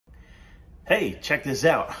Hey, check this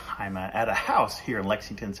out. I'm at a house here in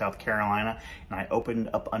Lexington, South Carolina, and I opened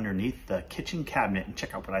up underneath the kitchen cabinet and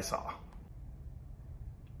check out what I saw.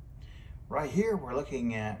 Right here, we're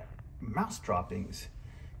looking at mouse droppings.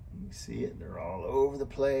 You can see it, they're all over the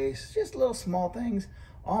place. Just little small things,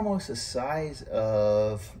 almost the size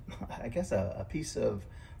of, I guess, a piece of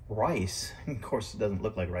rice. Of course, it doesn't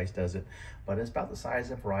look like rice, does it? But it's about the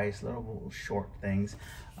size of rice, little short things.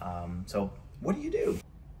 So what do?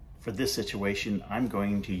 For this situation, I'm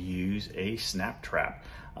going to use a snap trap.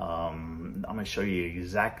 I'm going to show you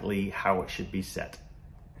exactly how it should be set.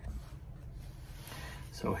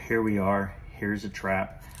 So here we are. Here's a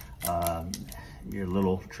trap. Your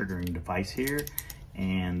little triggering device here.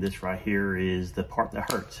 And this right here is the part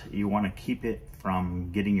that hurts. You want to keep it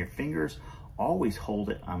from getting your fingers. Always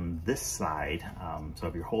hold it on this side. So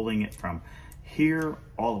if you're holding it from here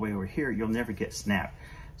all the way over here, you'll never get snapped.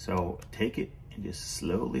 So take it and just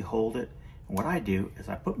slowly hold it. And what I do is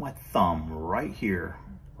I put my thumb right here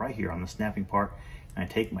on the snapping part, and I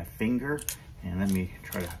take my finger, and let me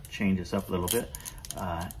try to change this up a little bit,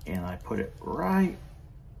 and I put it right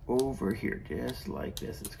over here, just like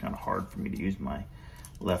this. It's kind of hard for me to use my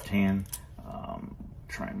left hand.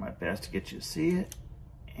 Trying my best to get you to see it,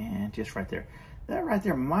 and just right there. That right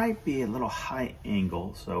there might be a little high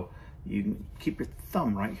angle, so you can keep your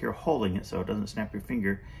thumb right here holding it so it doesn't snap your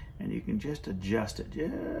finger, and you can just adjust it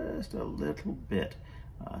just a little bit.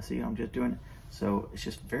 See how I'm just doing it? So it's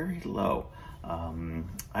just very low.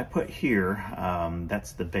 I put here,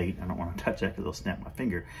 that's the bait. I don't want to touch that because it'll snap my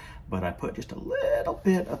finger, but I put just a little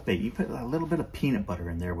bit of bait. You put a little bit of peanut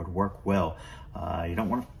butter in there would work well. You don't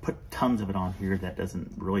want to put tons of it on here. That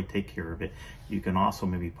doesn't really take care of it. You can also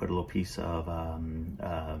maybe put a little piece of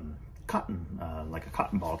cotton, like a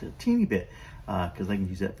cotton ball, just a teeny bit, because I can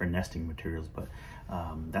use that for nesting materials. But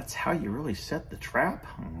that's how you really set the trap.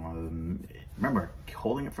 Remember,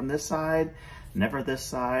 holding it from this side, never this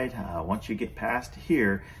side. Once you get past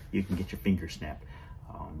here, you can get your finger snapped.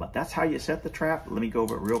 But that's how you set the trap. Let me go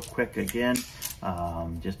over it real quick again.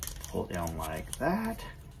 Just pull it down like that,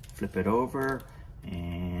 flip it over,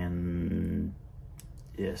 and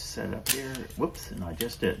just set it up here. Whoops, and I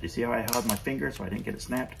just did. You see how I held my finger so I didn't get it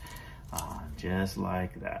snapped? Just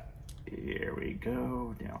like that. Here we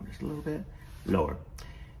go, down just a little bit, lower.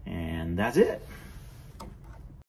 And that's it.